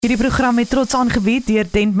Hierdie program het trots aangebied deur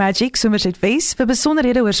Dent Magic Somerset West. Vir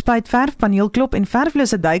besonderhede oor spuitverf, paneelklop en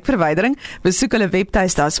verflose duikverwydering, besoek hulle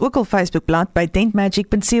webtuiste as ook al Facebookblad by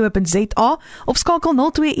dentmagic.co.za of skakel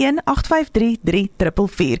 021 853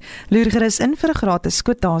 3444. Loer gerus in vir 'n gratis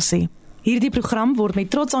kwotasie. Hierdie program word met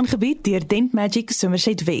trots aangebied deur Dent Magic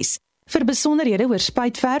Somerset West. Vir besonderhede oor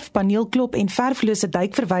spuitverf, paneelklop en verflose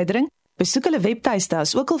duikverwydering, besoek hulle webtuiste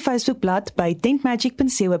as ook al Facebookblad by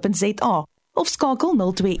dentmagic.co.za. Of skakel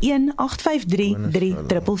 021 853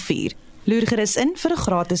 3444. Loer gerus in vir 'n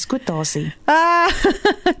gratis kwotasie.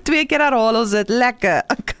 2 keer herhaal ons dit, lekker.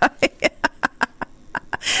 Okay.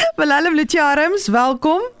 Wilhelm Lutjeharms,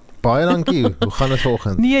 welkom. Baie dankie. Hoe gaan dit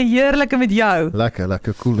vanoggend? Nee, heerlik met jou.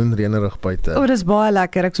 Lekker koel en reënerig buite. Dis baie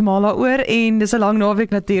lekker. Ek's mal daaroor en dis 'n lang naweek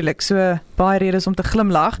natuurlik, so baie redes om te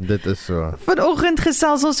glimlag. Dit is so. Vanoggend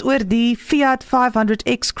gesels ons oor die Fiat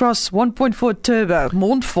 500X Cross 1.4 Turbo,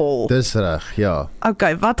 mondvol. Dis reg, ja.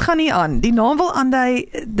 Okay, wat gaan hier aan? Die naam wil aandui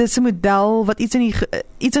dis 'n model wat iets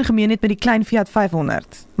in gemeen het met die klein Fiat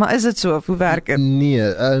 500. Maar is dit so of hoe werk dit?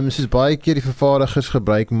 Nee, soos baie keer die vervaardigers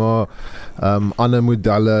gebruik maar ander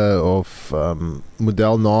modelle of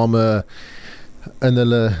modelname in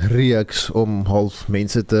hulle reeks om half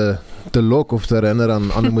mense te lok of te herinner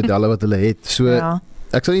aan ander modelle wat hulle het. So ja.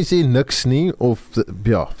 Ek sal nie sê niks nie of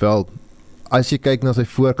ja, wel as jy kyk na sy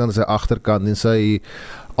voorkant en sy agterkant en sy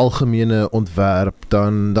algemene ontwerp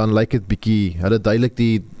dan lyk dit bietjie, hulle duidelik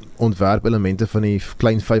die ontwerpelemente van die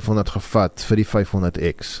klein 500 gevat vir die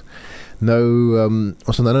 500X. Nou,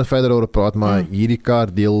 ons gaan nou verder oor praat, maar hierdie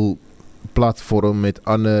kar deel platform met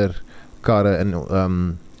ander karre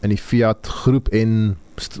in die Fiat groep en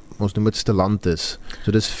ons noem dit Stellantis.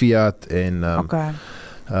 So dis Fiat en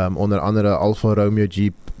onder andere Alfa Romeo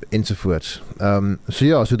Jeep ensovoorts.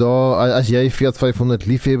 So daar, as jy Fiat 500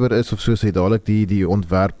 liefhebber is of so, sê dadelik die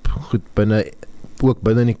ontwerp goed ook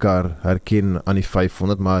binne die kar herken aan die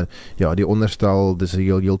 500, maar ja, die onderstel, dis 'n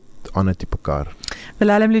heel ander tipe kar.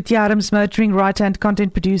 Wilhelm Lutjeharms, motoring writer and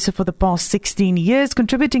content producer for the past 16 years,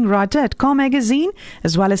 contributing writer at Car Magazine,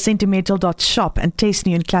 as well as Sentimental.shop and test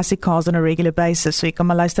new and classic cars on a regular basis. So jy kan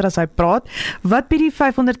maar luister as hy praat. Wat bied die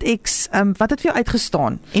 500X, wat het vir jou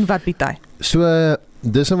uitgestaan en wat bied hy? So,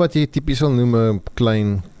 dis wat jy tipies sal noem 'n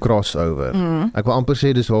klein crossover. Ek wil amper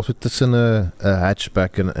sê dis half so tussen 'n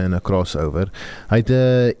hatchback en 'n crossover. Hy het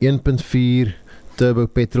 'n 1.4 turbo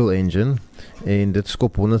petrol engine en dit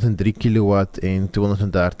skop 103 kW en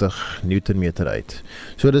 230 Newtonmeter uit.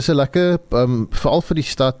 So dis 'n lekker veral vir die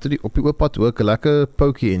stad op die oop pad ook 'n lekker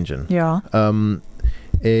pokey engine. Ja.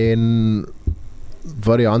 En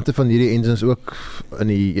variante van hierdie engines ook in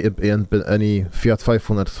die Fiat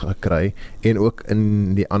 500 gekry en ook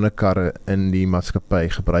in die ander karre in die maatskappy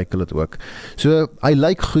gebruik hulle dit ook. So hy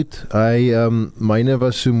lyk goed. Hy myne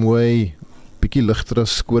was so mooi bietjie ligter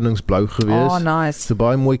as koningsblou gewees. Oh, nice. So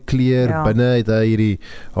baie mooi kleur. Ja. Binne het hy hierdie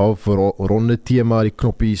half ronde tema, die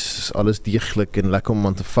knoppies, alles deeglik en lekker om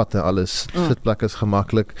aan te vat en alles. Sitplek is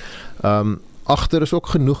gemaklik. Agter is ook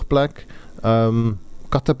genoeg plek.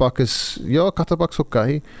 Kattebak is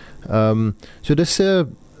okay. So dis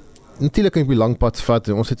natuurlik kan jy op die lang pad vat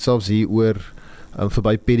en ons het selfs hier oor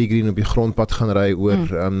verby Pedigree op die grondpad gaan ry oor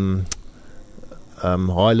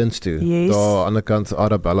Highlands toe. Yes. Daar aan die ander kant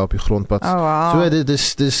Arabella op die grondpad. Oh, wow. So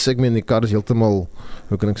dis ek meen die kar is heeltemal,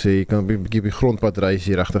 hoe kan ek sê, jy kan 'n bietjie op die grondpad ry as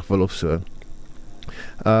jy regtig wil of so.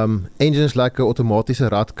 Engines lekker, outomatiese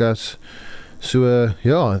radkas. So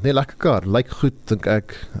ja, nee, lekker kar, lyk goed dink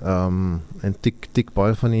ek. En tik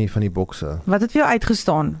baie van die bokse. Wat het vir jou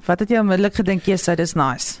uitgestaan? Wat het jy onmiddellik gedink jy sê dis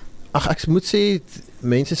nice? Ag, ek moet sê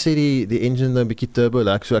mense sê die engine nou 'n bietjie turbo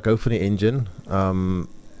lekker, so ek hou van die engine.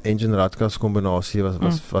 Engine radkas kombinasie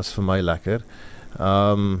was vir my lekker.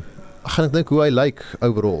 Ek dink hoe hy lyk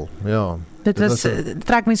overall. Ja. Dit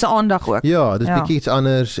trek mense aandag ook. Ja, dis bietjie iets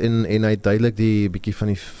anders en hy duidelik die bietjie van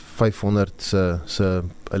die 500 se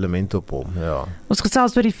element op hom, ja. Ons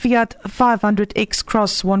gesels oor die Fiat 500X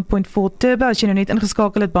Cross 1.4 Turbo. As jy nou net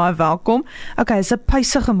ingeskakel het, baie welkom. Okay, is 'n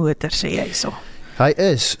puisige motor, sê jy so. Hy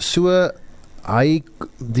is, so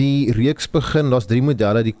die reeks begin, daar's 3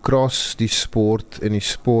 modelle, die Cross, die Sport en die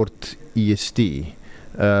Sport EST.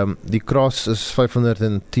 Die Cross is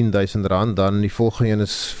R510,000, dan die volgende een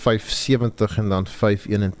is R570 en dan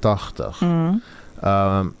R581.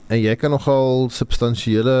 En jy kan nogal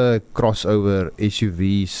substansiële crossover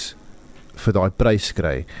SUVs vir daai prys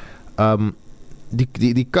kry.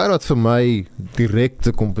 Die kar wat vir my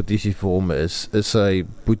direkte kompetisie vir hom is sy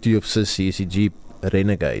boetie of sussie, is die Jeep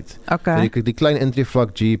Renegade. Okay. Die klein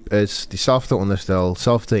entry-vlak Jeep is dieselfde onderstel,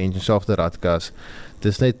 selfde engine, selfde radkas.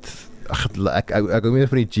 Dis net ek hou meer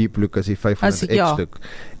van die Jeep look as die 500X look.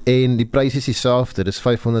 En die prys is dieselfde, dis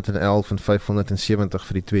 511 en 570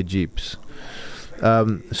 vir die twee Jeeps.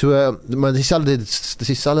 Maar dis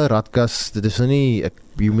dieselfde radkas, dit is nou nie,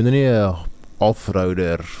 jy moet nou nie 'n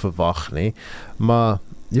off-roader verwag nie, maar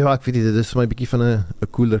ja, ek weet nie, dit is my bietjie van 'n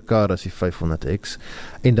cooler kar as die 500X.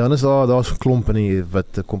 En dan is daar's 'n klomp in die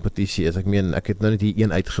wat 'n kompetisie is. Ek meen, ek het nou net hier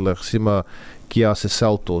een uitgelig, sê maar Kia se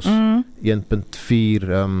Seltos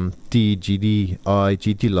 1.4 T GDI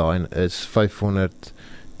GT line is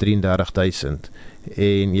 533,000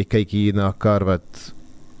 en jy kyk hier na 'n kar wat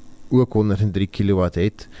ook 103 kW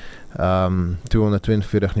het,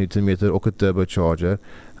 242 Nm, ook 'n turbocharger.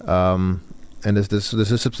 En dis 'n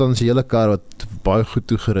substansiële kar wat baie goed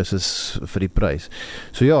toegerus is vir die prys.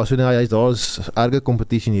 So ja, daar's erge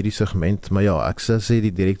kompetisie in hierdie segment, maar ja, ek sê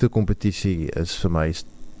die direkte kompetisie is vir my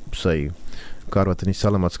sy kar wat in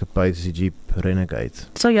dieselfde maatskappy is die Jeep Renegade.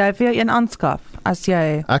 So jy vir jou een aanskaf as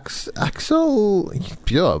jy Ek sal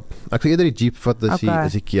eerder die Jeep vat as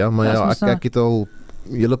die Kia, maar ja, ek het al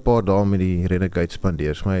hele paar dae met die Renegade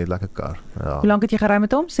spandeer, is my lekker kar. Ja. Hoe lank het jy gery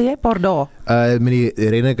met hom? Sê jy paar dae? Met die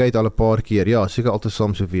Renegade al 'n paar keer. Ja, seker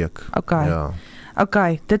altesaam so 'n week. Okay. Ja.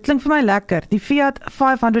 Okay, dit klink vir my lekker. Die Fiat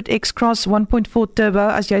 500X Cross 1.4 Turbo,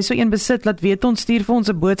 as jy so een besit, laat weet ons, stuur vir ons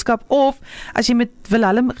 'n boodskap, of as jy met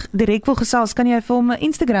Wilhelm direk wil gesels, kan jy vir hom 'n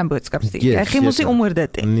Instagram boodskap stuur. Hy gee mos nie om oor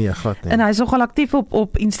dit nie. Nee, glad nie. En hy is nogal aktief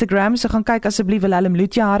op Instagram, so gaan kyk asseblief Wilhelm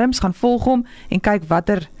Lutjeharms, gaan volg hom en kyk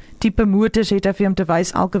watter tipe motors het hy vir hom te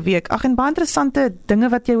wys elke week. Ag, en baie interessante dinge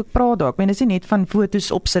wat jy ook praat daar. Ek meen, dis nie net van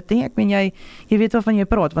foto's opsit nie. Ek meen, jy weet waarvan jy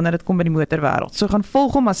praat wanneer dit kom by die motorwêreld. So gaan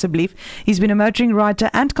volg hom asseblief. He's been a motoring writer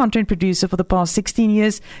and content producer for the past 16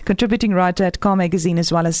 years, contributing writer at Car Magazine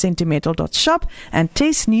as well as Sentimental.shop, and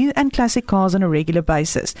tests new and classic cars on a regular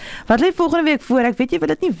basis. Wat lê volgende week voor? Ek weet jy wil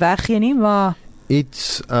dit nie weggee nie, maar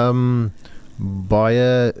iets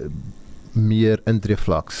baie meer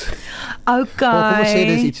intreevlaks. Okay. Kom ons sê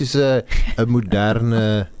dis iets soos 'n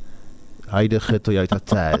moderne huidige Toyota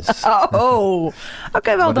Tazz.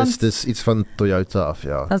 Okay, wel dan. Dis iets van Toyota af,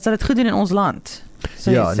 ja. Dan sal dit goed doen in ons land.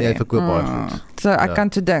 Ja, nee, hy verkoop baie goed. So ek kan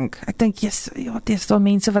te dink. Ek dink dis daar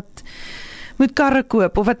mense wat moet karre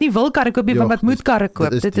koop, of wat nie wil karre koop nie, maar wat moet karre koop.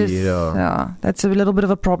 Dit is that's a little bit of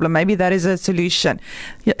a problem. Maybe that is a solution.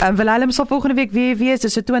 Wilhelm sal volgende week weer wees,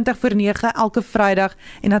 dis so 20:09 elke Vrydag,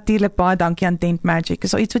 en natuurlik baie dankie aan Tent Magic.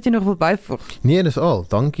 Is daar iets wat jy nog wil byvoeg? Nee, dis al.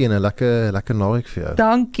 Dankie en 'n lekker naweek vir jou.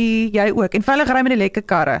 Dankie, jy ook. En veilig ry met die lekker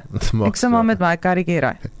karre. Ek sal maar met my karretjie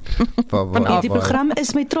ry. Die program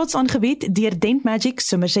is met trots aangebied deur Tent Magic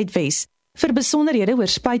Somerset West. Vir besonderhede oor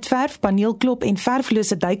spuitverf, paneelklop en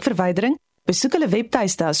verflose duikverwydering, besoek hulle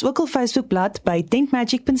webtuiste as ook al Facebookblad by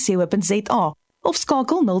dentmagic.co.za of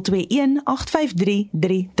skakel 021 853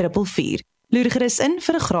 3444. Loer gerus in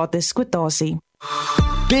vir 'n gratis kwotasie.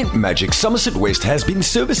 Dent Magic Somerset West has been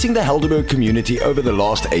servicing the Helderberg community over the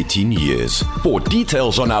last 18 years. For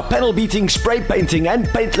details on our panel beating, spray painting and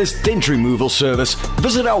paintless dent removal service,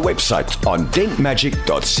 visit our website on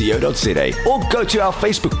dentmagic.co.za or go to our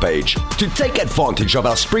Facebook page. To take advantage of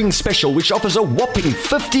our spring special, which offers a whopping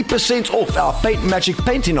 50% off our Paint Magic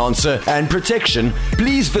paint enhancer and protection,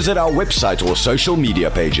 please visit our website or social media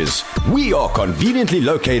pages. We are conveniently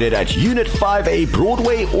located at Unit 5A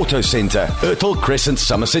Broadway Auto Centre, Ertel Crescent,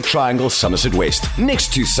 Somerset Triangle, Somerset West,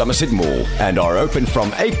 next to Somerset Mall, and are open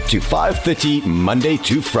from 8 to 5:30 Monday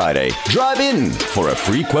to Friday. Drive in for a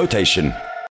free quotation.